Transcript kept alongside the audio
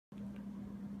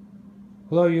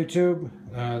Hello YouTube,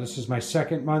 this is my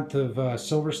second month of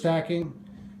silver stacking.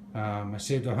 I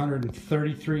saved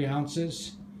 133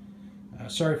 ounces.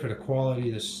 Sorry for the quality,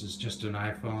 this is just an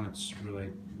iPhone, it's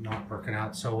really not working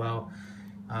out so well.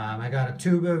 I got a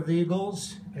tube of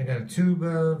Eagles, I got a tube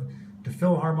of the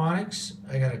Philharmonics,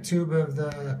 I got a tube of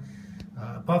the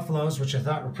Buffaloes, which I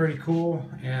thought were pretty cool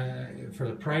for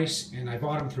the price, and I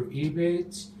bought them through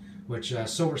eBay, which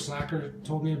Silver Slacker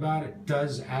told me about. It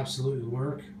does absolutely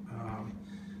work.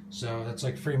 So that's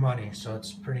like free money, so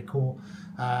it's pretty cool.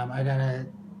 I got a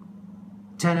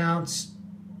 10-ounce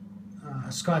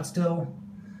Scottsdale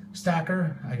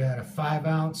stacker. I got a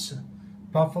 5-ounce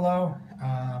Buffalo.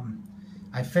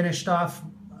 I finished off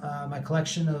my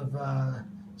collection of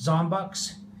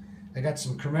Zombucks. I got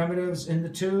some commemoratives in the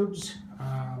tubes,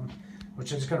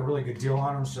 which I just got a really good deal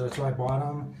on them, so that's why I bought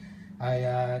them.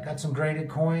 I got some graded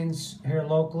coins here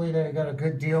locally that I got a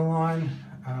good deal on.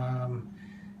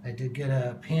 I did get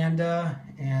a Panda,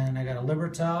 and I got a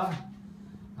Libertad.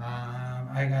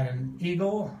 I got an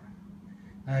Eagle.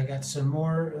 I got some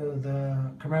more of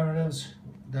the commemoratives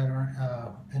that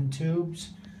are in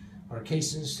tubes, or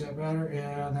cases, that matter.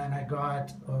 And then I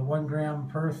got a 1 gram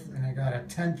Perth, and I got a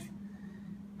 1/10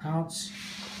 ounce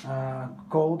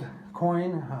gold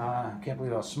coin. I can't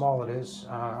believe how small it is.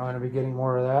 I'm going to be getting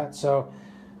more of that. So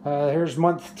here's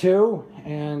month 2,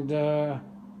 and I'll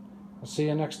see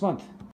you next month.